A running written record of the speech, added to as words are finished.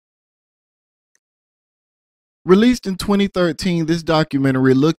Released in 2013, this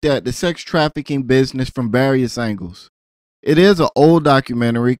documentary looked at the sex trafficking business from various angles. It is an old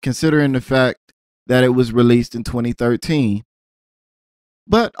documentary considering the fact that it was released in 2013,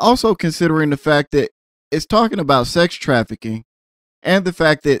 but also considering the fact that it's talking about sex trafficking and the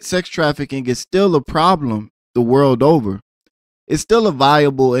fact that sex trafficking is still a problem the world over. It's still a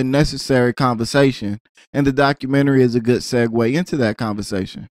viable and necessary conversation, and the documentary is a good segue into that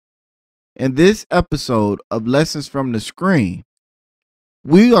conversation. In this episode of Lessons from the Screen,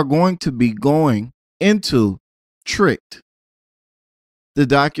 we are going to be going into Tricked, the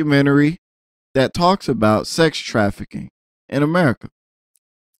documentary that talks about sex trafficking in America.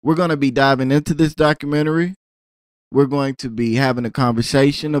 We're going to be diving into this documentary. We're going to be having a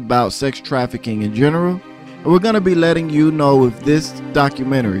conversation about sex trafficking in general. And we're going to be letting you know if this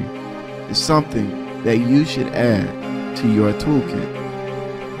documentary is something that you should add to your toolkit.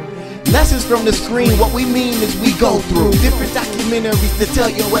 Lessons from the screen, what we mean is we go through different documentaries to tell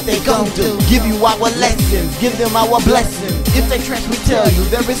you what they gon' do. Give you our lessons, give them our blessings. If they trash, we tell you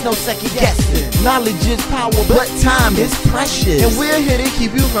there is no second guessing. Knowledge is power, but time is precious. And we're here to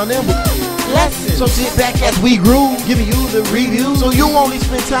keep you from them lessons. So sit back as we groove, giving you the review, so you only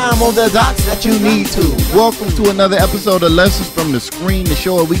spend time on the docs that you need to. Welcome to another episode of Lessons from the Screen, the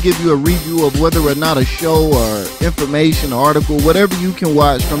show where we give you a review of whether or not a show or information or article, whatever you can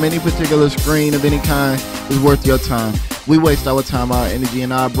watch from any particular screen of any kind is worth your time. We waste our time, our energy,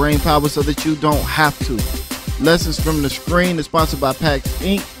 and our brain power so that you don't have to. Lessons from the Screen is sponsored by PAX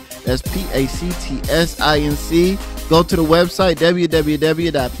Inc. That's PACTSINC. Go to the website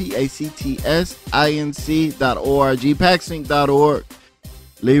www.pactsinc.org, paxinc.org.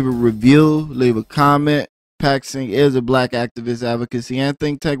 Leave a review, leave a comment. PAXINC is a black activist advocacy and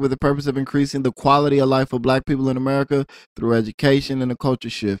think tank with the purpose of increasing the quality of life of black people in America through education and a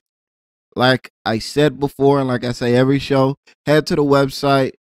culture shift. Like I said before, and like I say every show, head to the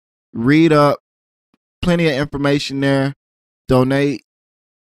website, read up, plenty of information there, donate,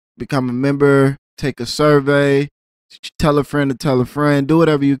 become a member, take a survey, tell a friend to tell a friend, do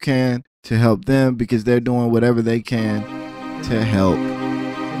whatever you can to help them because they're doing whatever they can to help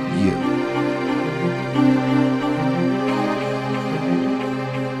you.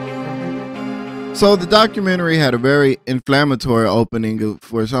 So the documentary had a very inflammatory opening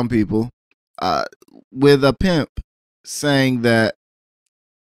for some people, with a pimp saying that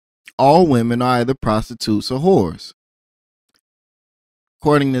all women are either prostitutes or whores.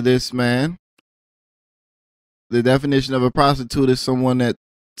 According to this man, the definition of a prostitute is someone that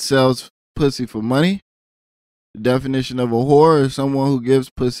sells pussy for money. The definition of a whore is someone who gives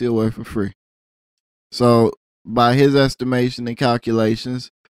pussy away for free. So by his estimation and calculations,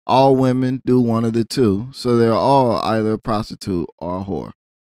 all women do one of the two. So they're all either a prostitute or a whore.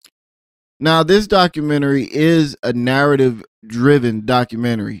 Now, this documentary is a narrative-driven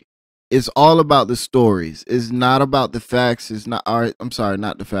documentary. It's all about the stories. It's not about the facts. It's not, I'm sorry,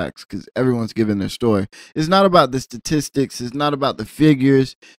 not the facts, because everyone's giving their story. It's not about the statistics. It's not about the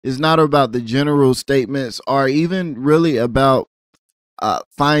figures. It's not about the general statements or even really about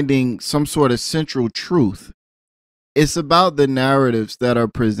finding some sort of central truth. It's about the narratives that are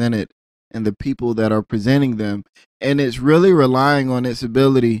presented and the people that are presenting them. And it's really relying on its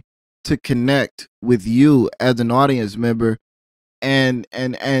ability to connect with you as an audience member and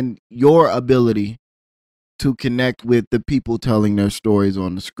your ability to connect with the people telling their stories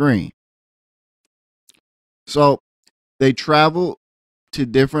on the screen. So they travel to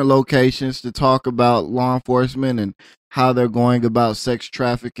different locations to talk about law enforcement and how they're going about sex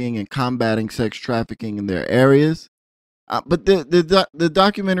trafficking and combating sex trafficking in their areas. But the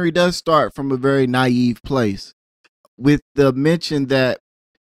documentary does start from a very naive place with the mention that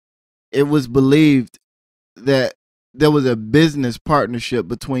it was believed that there was a business partnership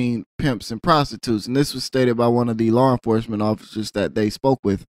between pimps and prostitutes. And this was stated by one of the law enforcement officers that they spoke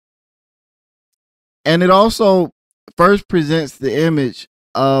with. And it also first presents the image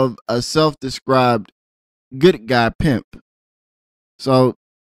of a self-described good guy pimp. So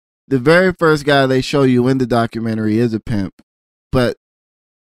the very first guy they show you in the documentary is a pimp. But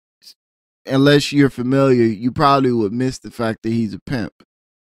unless you're familiar, you probably would miss the fact that he's a pimp.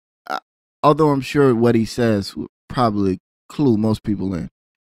 Although I'm sure what he says would probably clue most people in.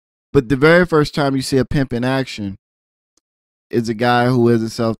 But the very first time you see a pimp in action is a guy who is a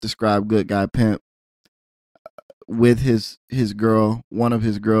self-described good guy pimp with his girl, one of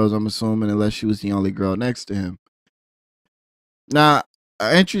his girls, I'm assuming, unless she was the only girl next to him. Now,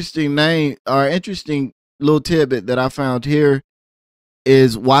 an interesting little tidbit that I found here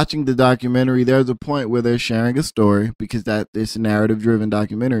is watching the documentary. There's a point where they're sharing a story because that it's a narrative-driven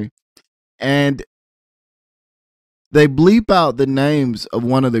documentary. And they bleep out the names of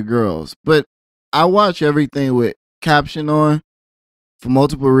one of the girls, but I watch everything with caption on for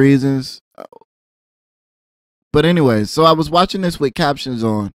multiple reasons. But anyway, so I was watching this with captions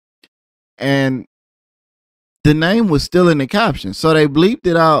on, and the name was still in the caption. So they bleeped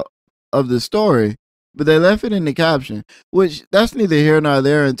it out of the story, but they left it in the caption, which that's neither here nor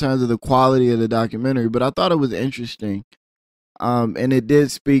there in terms of the quality of the documentary. But I thought it was interesting. And it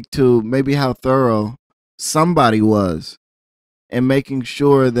did speak to maybe how thorough somebody was in making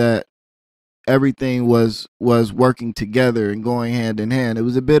sure that everything was working together and going hand in hand. It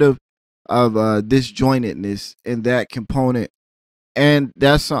was a bit of disjointedness in that component, and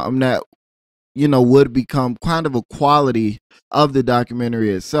that's something that would become kind of a quality of the documentary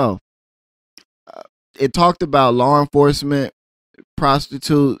itself. It talked about law enforcement,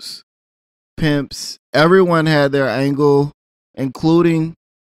 prostitutes, pimps. Everyone had their angle, including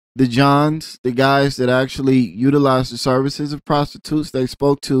the Johns, the guys that actually utilized the services of prostitutes. They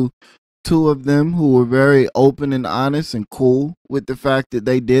spoke to two of them who were very open and honest and cool with the fact that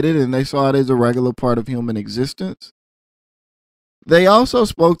they did it, and they saw it as a regular part of human existence. They also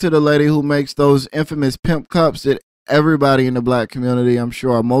spoke to the lady who makes those infamous pimp cups that everybody in the black community, I'm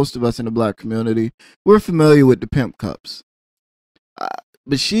sure most of us in the black community, we're familiar with the pimp cups.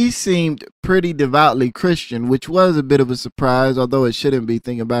 But she seemed pretty devoutly Christian, which was a bit of a surprise, although it shouldn't be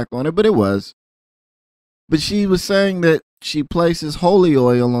thinking back on it, but it was. But she was saying that she places holy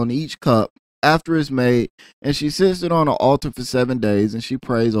oil on each cup after it's made, and she sits it on an altar for 7 days, and she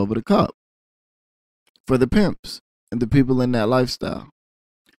prays over the cup for the pimps and the people in that lifestyle.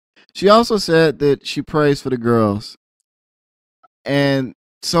 She also said that she prays for the girls and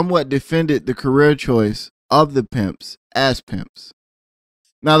somewhat defended the career choice of the pimps as pimps.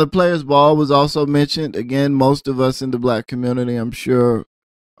 Now, the Players Ball was also mentioned. Again, most of us in the black community, I'm sure,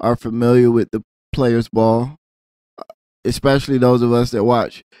 are familiar with the Players Ball, especially those of us that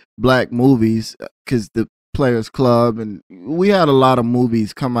watch black movies, because the Players Club, and we had a lot of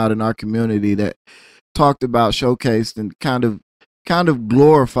movies come out in our community that talked about, showcased, and kind of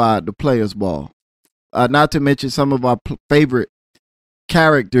glorified the Players Ball. Not to mention some of our favorite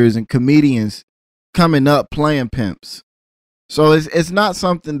characters and comedians coming up playing pimps. So it's not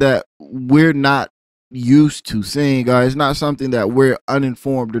something that we're not used to seeing, or it's not something that we're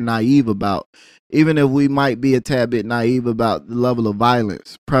uninformed or naive about, even if we might be a tad bit naive about the level of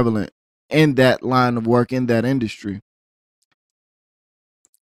violence prevalent in that line of work, in that industry.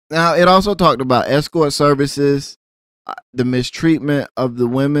 Now, it also talked about escort services, the mistreatment of the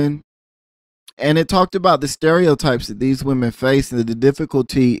women, and it talked about the stereotypes that these women face and the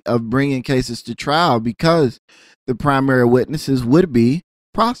difficulty of bringing cases to trial because the primary witnesses would be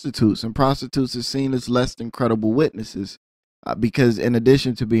prostitutes, and prostitutes are seen as less than credible witnesses because in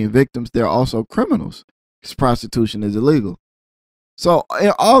addition to being victims, they're also criminals because prostitution is illegal. So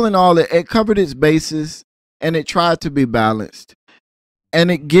all in all, it covered its bases and it tried to be balanced,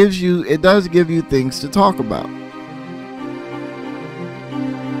 and it does give you things to talk about.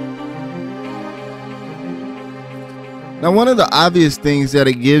 Now, one of the obvious things that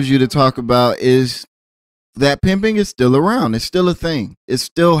it gives you to talk about is that pimping is still around. It's still a thing. It's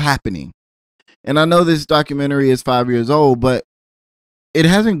still happening. And I know this documentary is 5 years old, but it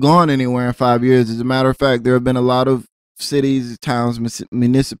hasn't gone anywhere in 5 years. As a matter of fact, there have been a lot of cities, towns,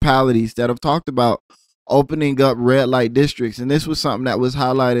 municipalities that have talked about opening up red light districts. And this was something that was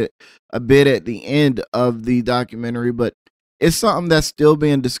highlighted a bit at the end of the documentary, but it's something that's still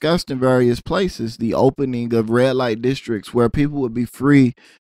being discussed in various places, the opening of red light districts where people would be free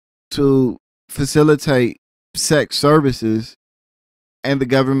to facilitate sex services, and the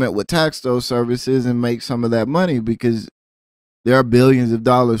government would tax those services and make some of that money because there are billions of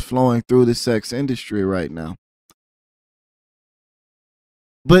dollars flowing through the sex industry right now.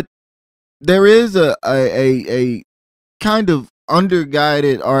 But there is a kind of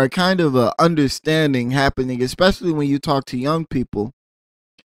underguided or a kind of a understanding happening, especially when you talk to young people,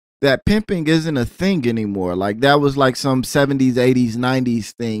 that pimping isn't a thing anymore. Like that was like some 70s, 80s,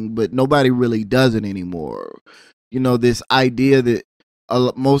 90s thing, but nobody really does it anymore. You know, this idea that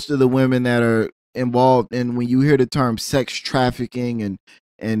most of the women that are involved in, when you hear the term sex trafficking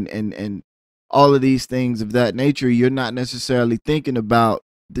and all of these things of that nature, you're not necessarily thinking about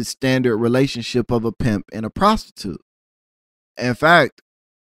the standard relationship of a pimp and a prostitute. In fact,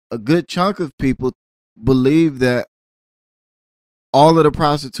 a good chunk of people believe that all of the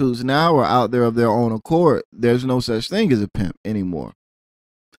prostitutes now are out there of their own accord. There's no such thing as a pimp anymore.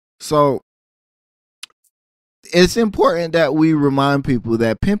 So it's important that we remind people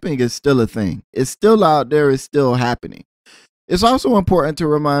that pimping is still a thing. It's still out there. It's still happening. It's also important to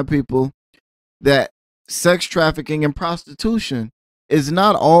remind people that sex trafficking and prostitution is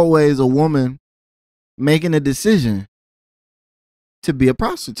not always a woman making a decision to be a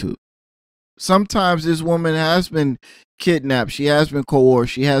prostitute. Sometimes this woman has been kidnapped, she has been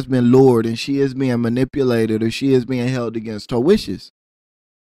coerced, she has been lured, and she is being manipulated, or she is being held against her wishes.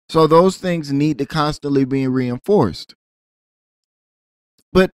 So those things need to constantly be reinforced.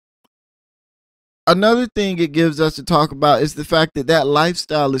 But another thing it gives us to talk about is the fact that that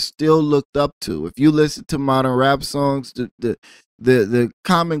lifestyle is still looked up to. If you listen to modern rap songs, the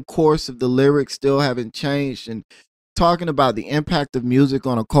common course of the lyrics still haven't changed. And talking about the impact of music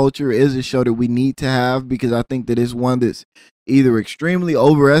on a culture is a show that we need to have, because I think that it's one that's either extremely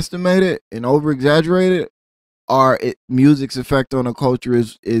overestimated and over exaggerated, or music's effect on a culture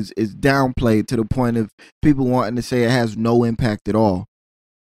is downplayed to the point of people wanting to say it has no impact at all.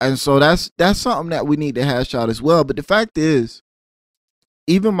 And so that's something that we need to hash out as well. But the fact is,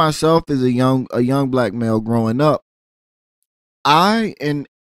 even myself as a young black male growing up, I and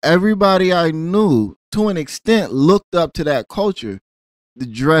everybody I knew to an extent looked up to that culture. The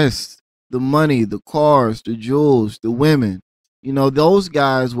dress, the money, the cars, the jewels, the women. You know, those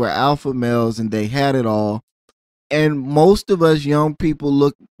guys were alpha males and they had it all. And most of us young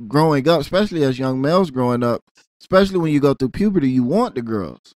people growing up, especially as young males growing up, especially when you go through puberty, you want the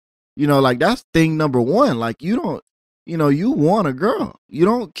girls. You know, like that's thing number one. Like you want a girl. You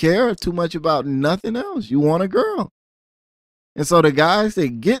don't care too much about nothing else. You want a girl. And so the guys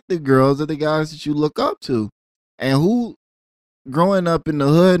that get the girls are the guys that you look up to. And who, growing up in the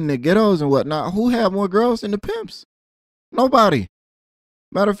hood and the ghettos and whatnot, who had more girls than the pimps? Nobody.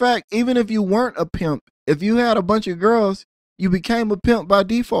 Matter of fact, even if you weren't a pimp, if you had a bunch of girls, you became a pimp by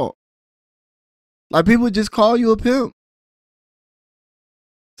default. Like people just call you a pimp.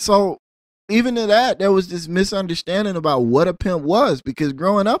 So even to that, there was this misunderstanding about what a pimp was, because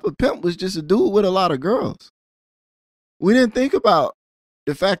growing up, a pimp was just a dude with a lot of girls. We didn't think about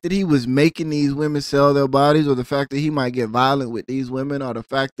the fact that he was making these women sell their bodies, or the fact that he might get violent with these women, or the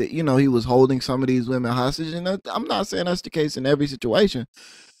fact that, you know, he was holding some of these women hostage. And I'm not saying that's the case in every situation,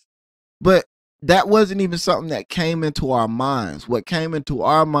 but that wasn't even something that came into our minds. What came into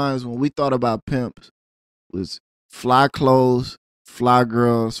our minds when we thought about pimps was fly clothes, fly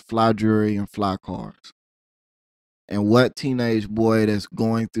girls, fly jewelry, and fly cars. And what teenage boy that's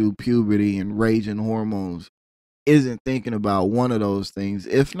going through puberty and raging hormones isn't thinking about one of those things,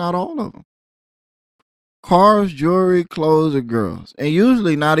 if not all of them? Cars, jewelry, clothes, or girls. And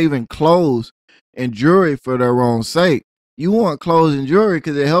usually not even clothes and jewelry for their own sake. You want clothes and jewelry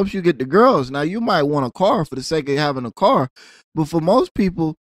because it helps you get the girls. Now, you might want a car for the sake of having a car, but for most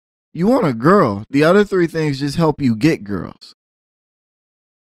people, you want a girl. The other three things just help you get girls.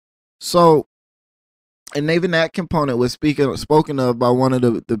 So, and even that component was spoken of by one of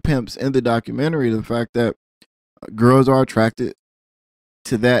the pimps in the documentary, the fact that girls are attracted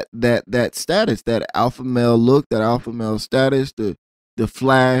to that status, that alpha male look, that alpha male status, the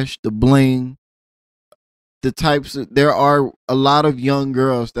flash, the bling, the types of, there are a lot of young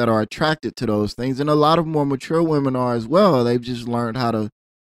girls that are attracted to those things, and a lot of more mature women are as well. They've just learned how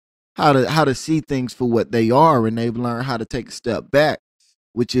to see things for what they are, and they've learned how to take a step back,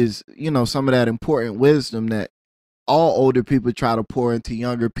 which is, you know, some of that important wisdom that all older people try to pour into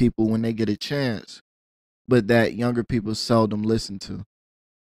younger people when they get a chance, but that younger people seldom listen to.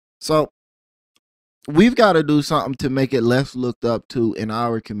 So we've got to do something to make it less looked up to in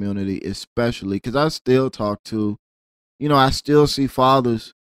our community, especially because I still talk to, you know, I still see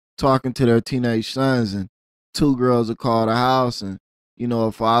fathers talking to their teenage sons, and two girls will call the house, and, you know,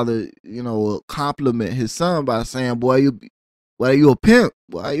 a father, you know, will compliment his son by saying, boy, you a pimp,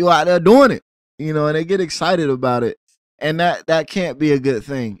 boy, you out there doing it, you know, and they get excited about it. And that can't be a good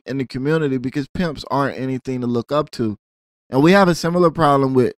thing in the community, because pimps aren't anything to look up to. And we have a similar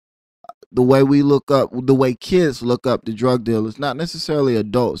problem with the way the way kids look up to drug dealers, not necessarily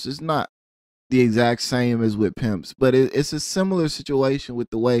adults. It's not the exact same as with pimps, but it's a similar situation with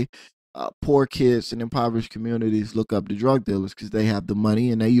the way poor kids in impoverished communities look up to drug dealers, because they have the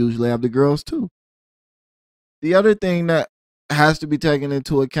money and they usually have the girls too. The other thing that has to be taken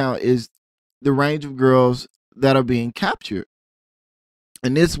into account is the range of girls that are being captured.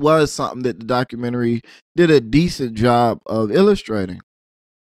 And this was something that the documentary did a decent job of illustrating.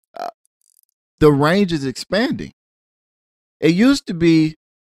 The range is expanding. It used to be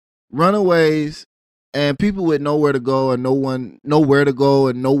runaways and people with nowhere to go, and nowhere to go,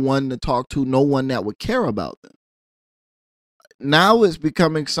 and no one to talk to, no one that would care about them. Now it's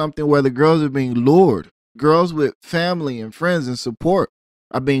becoming something where the girls are being lured. Girls with family and friends and support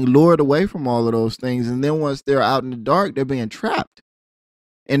are being lured away from all of those things. And then once they're out in the dark, they're being trapped.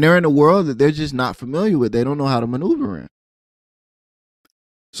 And they're in a world that they're just not familiar with. They don't know how to maneuver in.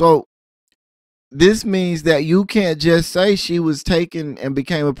 So this means that you can't just say she was taken and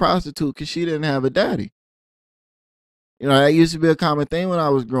became a prostitute because she didn't have a daddy. You know, that used to be a common thing when I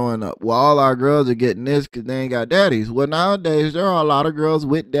was growing up. Well, all our girls are getting this because they ain't got daddies. Well, nowadays, there are a lot of girls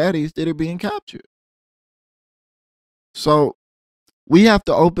with daddies that are being captured. So we have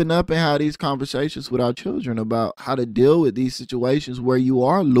to open up and have these conversations with our children about how to deal with these situations where you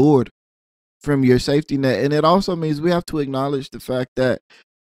are lured from your safety net. And it also means we have to acknowledge the fact that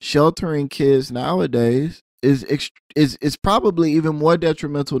sheltering kids nowadays is probably even more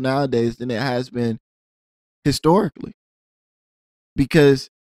detrimental nowadays than it has been historically, because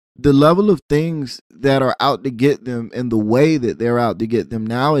the level of things that are out to get them and the way that they're out to get them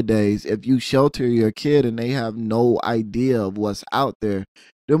nowadays, if you shelter your kid and they have no idea of what's out there,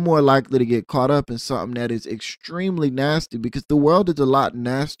 they're more likely to get caught up in something that is extremely nasty, because the world is a lot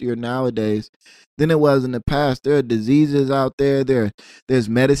nastier nowadays than it was in the past. There are diseases out there. There's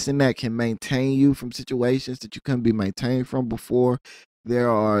medicine that can maintain you from situations that you couldn't be maintained from before. There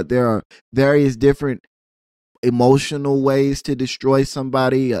are various different emotional ways to destroy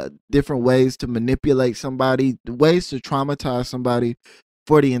somebody, different ways to manipulate somebody, ways to traumatize somebody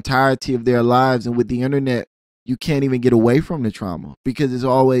for the entirety of their lives. And with the internet, you can't even get away from the trauma because it's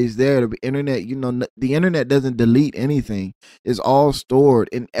always there. The internet, the internet doesn't delete anything. It's all stored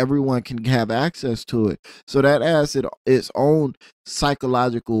and everyone can have access to it. So that adds its own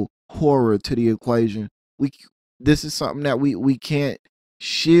psychological horror to the equation. This is something that we can't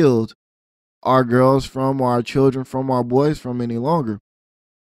shield our girls from, our children from, our boys from any longer.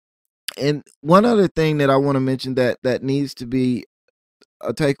 And one other thing that I want to mention that needs to be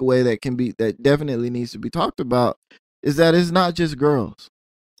a takeaway, that definitely needs to be talked about, is that it's not just girls.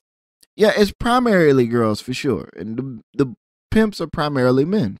 Yeah, it's primarily girls for sure, and the pimps are primarily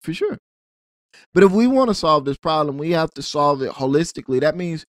men for sure. But if we want to solve this problem, we have to solve it holistically. That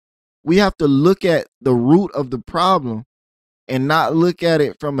means we have to look at the root of the problem and not look at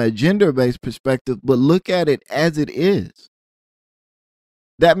it from a gender-based perspective, but look at it as it is.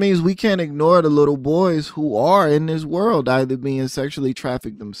 That means we can't ignore the little boys who are in this world, either being sexually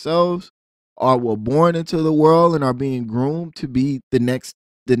trafficked themselves or were born into the world and are being groomed to be the next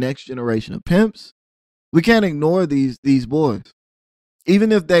generation of pimps. We can't ignore these boys.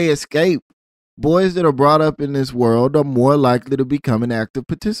 Even if they escape, boys that are brought up in this world are more likely to become an active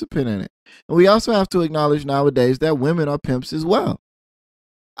participant in it. And we also have to acknowledge nowadays that women are pimps as well.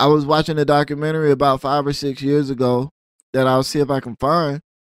 I was watching a documentary about 5 or 6 years ago that I'll see if I can find,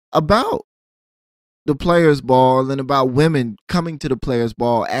 about the Players Ball and about women coming to the Players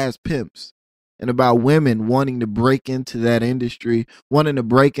Ball as pimps, and about women wanting to break into that industry, wanting to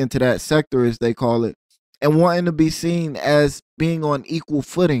break into that sector, as they call it, and wanting to be seen as being on equal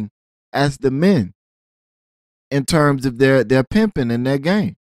footing as the men in terms of their pimping and their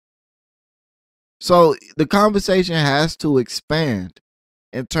game. So the conversation has to expand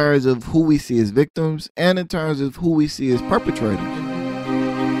in terms of who we see as victims and in terms of who we see as perpetrators.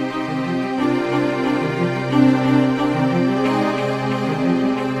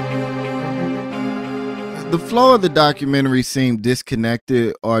 The flow of the documentary seemed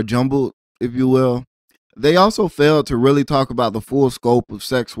disconnected or jumbled, if you will. They also failed to really talk about the full scope of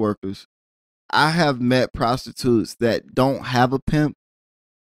sex workers. I have met prostitutes that don't have a pimp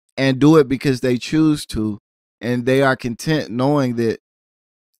and do it because they choose to, and they are content knowing that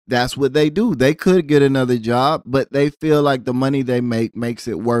that's what they do. They could get another job, but they feel like the money they make makes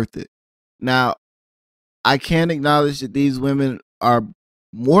it worth it. Now, I can acknowledge that these women are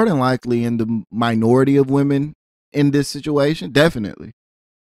more than likely in the minority of women in this situation, definitely.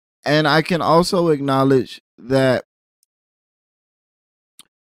 And I can also acknowledge that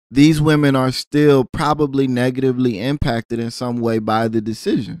these women are still probably negatively impacted in some way by the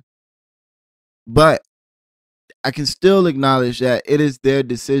decision. But I can still acknowledge that it is their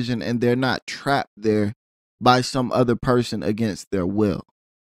decision and they're not trapped there by some other person against their will.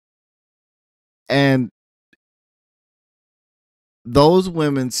 And those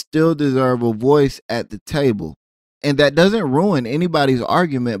women still deserve a voice at the table. And that doesn't ruin anybody's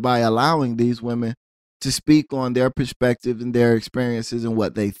argument by allowing these women to speak on their perspective and their experiences and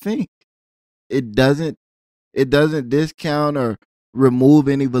what they think. It doesn't discount or remove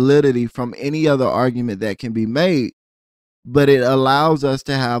any validity from any other argument that can be made, but it allows us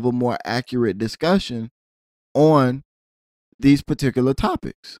to have a more accurate discussion on these particular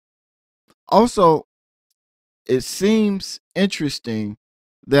topics. Also, it seems interesting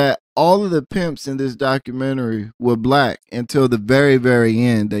that all of the pimps in this documentary were black until the very, very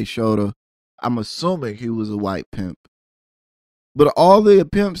end. They showed I'm assuming he was a white pimp. But all the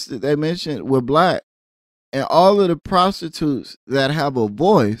pimps that they mentioned were black, and all of the prostitutes that have a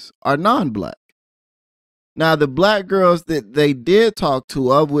voice are non-black. Now, the black girls that they did talk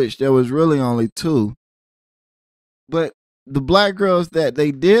to, of which there was really only 2, but the black girls that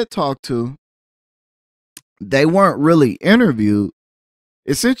they did talk to, they weren't really interviewed.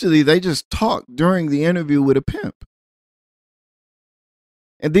 Essentially, they just talked during the interview with a pimp.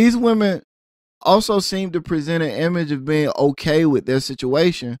 And these women also seem to present an image of being okay with their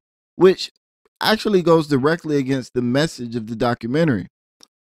situation, which actually goes directly against the message of the documentary.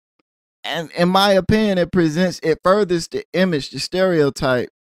 And in my opinion, it furthers the image, the stereotype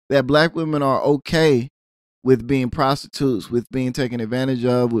that black women are okay with being prostitutes, with being taken advantage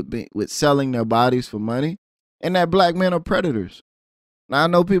of, with selling their bodies for money, and that black men are predators. Now, I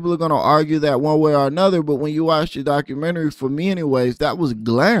know people are going to argue that one way or another, but when you watch the documentary, for me anyways, that was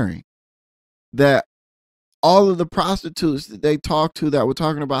glaring. That all of the prostitutes that they talked to that were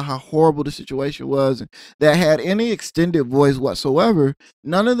talking about how horrible the situation was, and that had any extended voice whatsoever,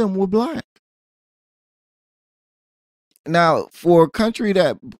 none of them were black. Now, for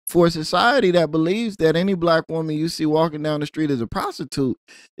a society that believes that any black woman you see walking down the street is a prostitute,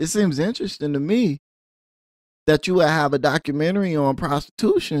 it seems interesting to me that you would have a documentary on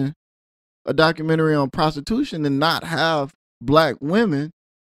prostitution and not have black women,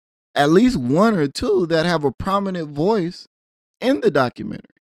 at least 1 or 2, that have a prominent voice in the documentary.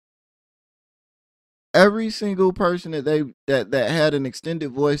 Every single person that had an extended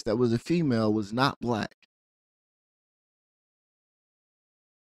voice that was a female was not black.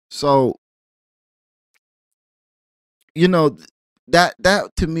 So, that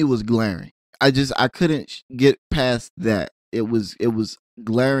to me was glaring. I couldn't get past that. It was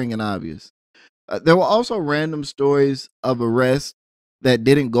glaring and obvious. There were also random stories of arrests that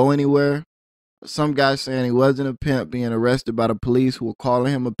didn't go anywhere. Some guy saying he wasn't a pimp being arrested by the police who were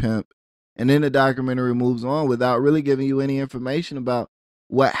calling him a pimp. And then the documentary moves on without really giving you any information about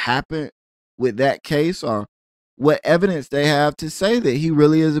what happened with that case or what evidence they have to say that he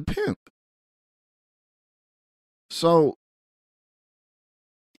really is a pimp. So,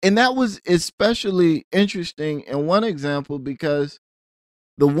 and that was especially interesting in one example because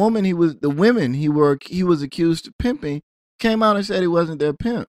the women he was accused of pimping came out and said he wasn't their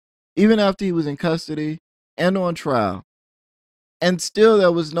pimp, even after he was in custody and on trial. And still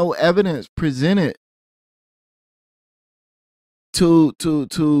there was no evidence presented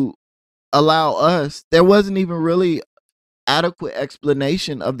to allow us. There wasn't even really adequate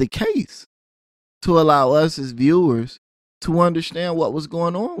explanation of the case to allow us as viewers to understand what was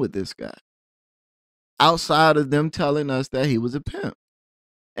going on with this guy, outside of them telling us that he was a pimp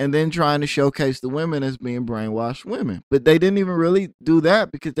and then trying to showcase the women as being brainwashed women. But they didn't even really do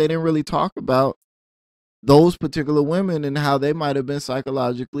that because they didn't really talk about those particular women and how they might have been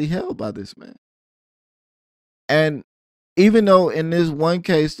psychologically held by this man. And even though in this one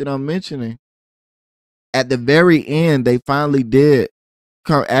case that I'm mentioning, at the very end, they finally did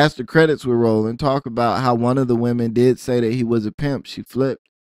come, as the credits were rolling, talk about how one of the women did say that he was a pimp. She flipped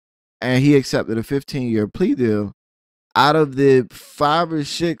and he accepted a 15-year plea deal. Out of the 5 or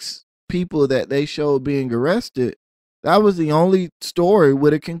 6 people that they showed being arrested, that was the only story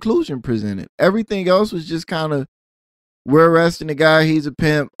with a conclusion presented. Everything else was just kind of, we're arresting the guy, he's a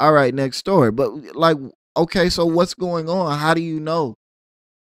pimp, all right, next story. But like, okay, so what's going on? How do you know?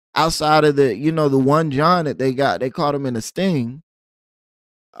 Outside of the one John that they caught him in a sting,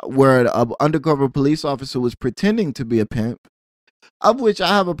 where an undercover police officer was pretending to be a pimp, of which I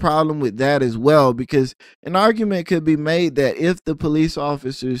have a problem with that as well, because an argument could be made that if the police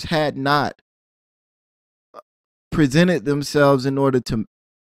officers had not presented themselves in order to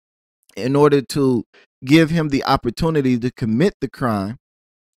give him the opportunity to commit the crime,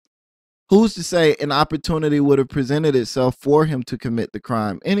 who's to say an opportunity would have presented itself for him to commit the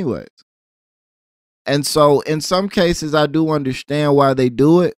crime anyways? And so in some cases, I do understand why they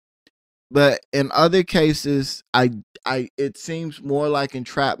do it. But in other cases, it seems more like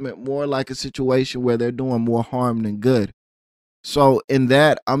entrapment, more like a situation where they're doing more harm than good. So in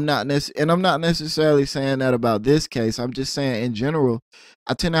that, I'm not necessarily saying that about this case. I'm just saying in general,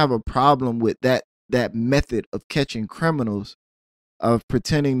 I tend to have a problem with that method of catching criminals, of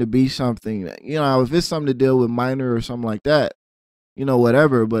pretending to be something. If it's something to deal with minor or something like that,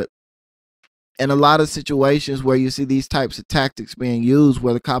 whatever. But in a lot of situations where you see these types of tactics being used,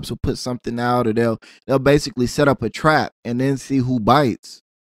 where the cops will put something out, or they'll basically set up a trap and then see who bites.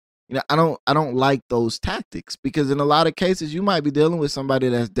 I don't like those tactics, because in a lot of cases you might be dealing with somebody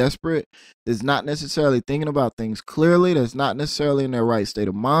that's desperate, that's not necessarily thinking about things clearly, that's not necessarily in their right state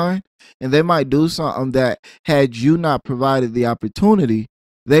of mind, and they might do something that, had you not provided the opportunity,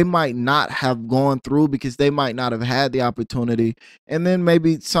 they might not have gone through, because they might not have had the opportunity, and then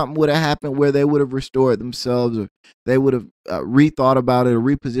maybe something would have happened where they would have restored themselves, or they would have rethought about it or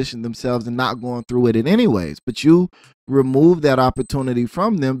repositioned themselves and not going through it in anyways. But you remove that opportunity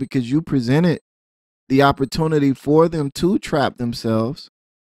from them because you presented the opportunity for them to trap themselves,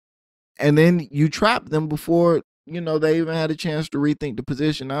 and then you trap them before they even had a chance to rethink the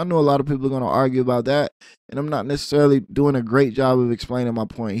position. Now, I know a lot of people are going to argue about that, and I'm not necessarily doing a great job of explaining my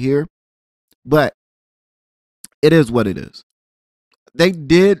point here, but it is what it is. They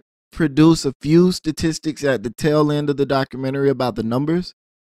did produce a few statistics at the tail end of the documentary about the numbers,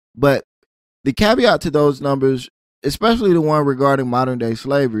 but the caveat to those numbers, especially the one regarding modern day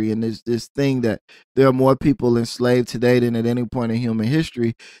slavery and this thing that there are more people enslaved today than at any point in human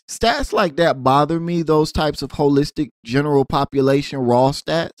history, stats like that bother me, those types of holistic general population raw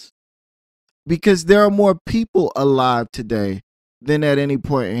stats, because there are more people alive today than at any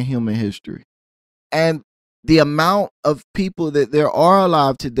point in human history. And the amount of people that there are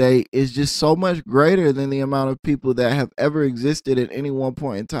alive today is just so much greater than the amount of people that have ever existed at any one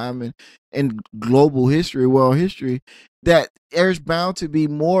point in time in global history, world history, that there's bound to be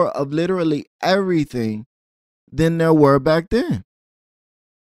more of literally everything than there were back then.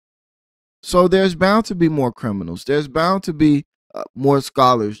 So there's bound to be more criminals. There's bound to be more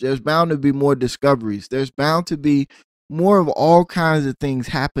scholars. There's bound to be more discoveries. There's bound to be more of all kinds of things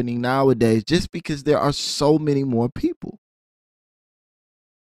happening nowadays, just because there are so many more people.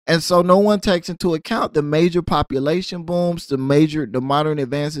 And so no one takes into account the major population booms, the modern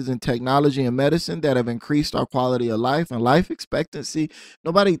advances in technology and medicine that have increased our quality of life and life expectancy.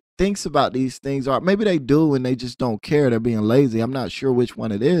 Nobody thinks about these things, or maybe they do and they just don't care. They're being lazy. I'm not sure which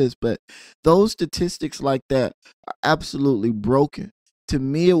one it is, but those statistics like that are absolutely broken. To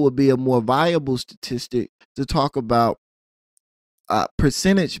me, it would be a more viable statistic to talk about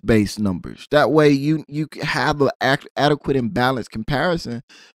percentage-based numbers. That way you have an adequate and balanced comparison,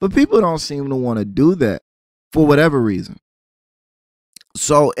 but people don't seem to want to do that for whatever reason.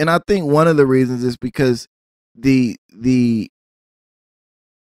 So, and I think one of the reasons is because the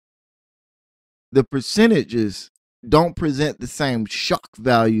percentages don't present the same shock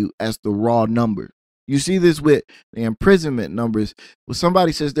value as the raw numbers. You see this with the imprisonment numbers. When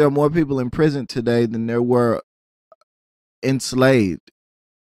somebody says there are more people in prison today than there were enslaved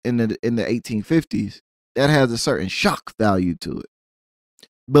in the 1850s, that has a certain shock value to it.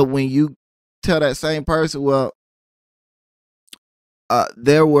 But when you tell that same person, well,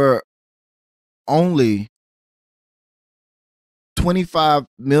 there were only 25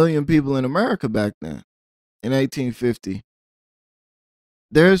 million people in America back then in 1850.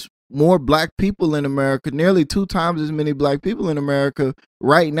 There's more black people in America, nearly 2 times as many black people in America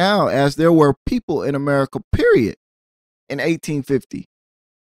right now as there were people in America, period, in 1850.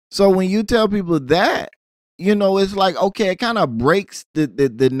 So when you tell people that, it's like, okay, it kind of breaks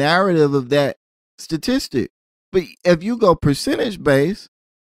the narrative of that statistic. But if you go percentage based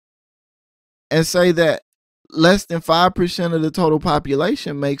and say that less than 5% of the total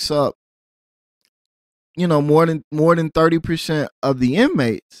population makes up, more than 30% of the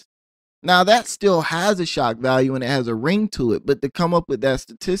inmates, now that still has a shock value and it has a ring to it. But to come up with that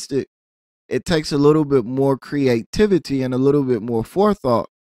statistic, it takes a little bit more creativity and a little bit more forethought.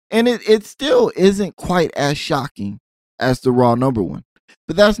 And it still isn't quite as shocking as the raw number one.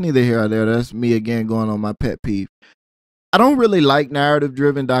 But that's neither here or there. That's me again going on my pet peeve. I don't really like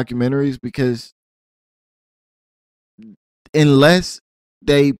narrative-driven documentaries because unless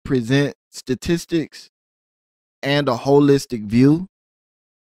they present statistics and a holistic view,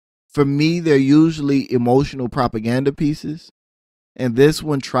 for me, they're usually emotional propaganda pieces. And this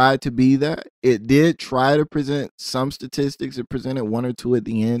one tried to be that. It did try to present some statistics. It presented 1 or 2 at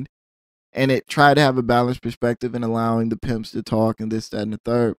the end. And it tried to have a balanced perspective in allowing the pimps to talk and this, that, and the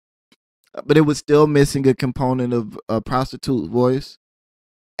third. But it was still missing a component of a prostitute voice.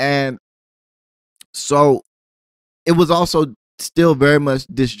 And so it was also still very much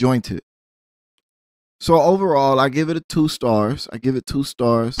disjointed. So overall, I give it a 2 stars. I give it 2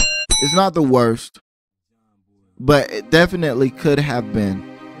 stars. It's not the worst, but it definitely could have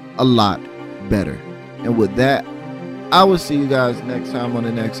been a lot better. And with that, I will see you guys next time on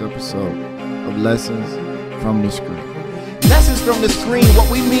the next episode of Lessons from the Screen. Lessons from the screen,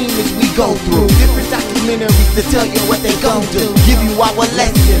 what we mean is we go through different documentaries to tell you what they gon' do. Give you our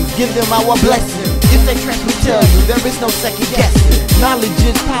lessons, give them our blessings. If If they trash, we tell you there is no second guessing. Knowledge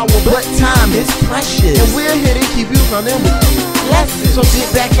is power, but time is precious, and we're here to keep you running with lessons. So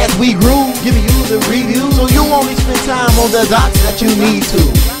sit back as we groove, giving you the review, so you only spend time on the dots that you need to.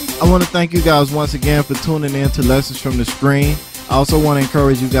 I want to thank you guys once again for tuning in to Lessons from the Screen. I also want to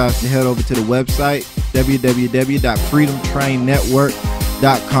encourage you guys to head over to the website,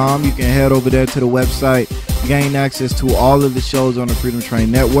 www.freedomtrainnetwork.com. You can head over there to the website, gain access to all of the shows on the Freedom Train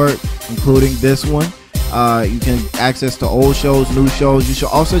Network, including this one. You can access to old shows, new shows. You should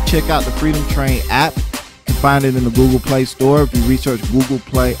also check out the Freedom Train app. You can find it in the Google Play Store. If you research Google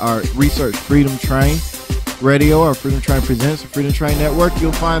Play or research Freedom Train Radio or Freedom Train Presents or Freedom Train Network,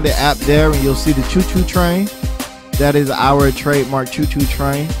 you'll find the app there, and you'll see the Choo Choo Train. That is our trademark Choo Choo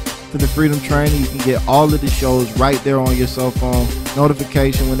Train for the Freedom Train. You can get all of the shows right there on your cell phone.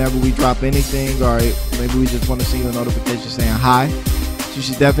 Notification whenever we drop anything, or maybe we just want to see the notification saying hi. So you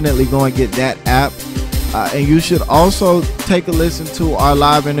should definitely go and get that app. And you should also take a listen to our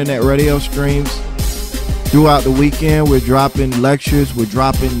live internet radio streams throughout the weekend. We're dropping lectures, we're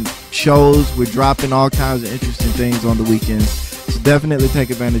dropping shows, we're dropping all kinds of interesting things on the weekends. So definitely take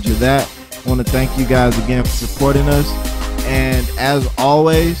advantage of that. I want to thank you guys again for supporting us. And as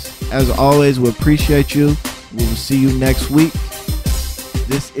always, we appreciate you. We will see you next week.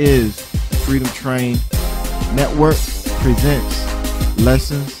 This is the Freedom Train Network presents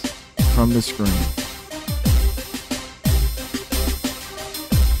Lessons from the Screen.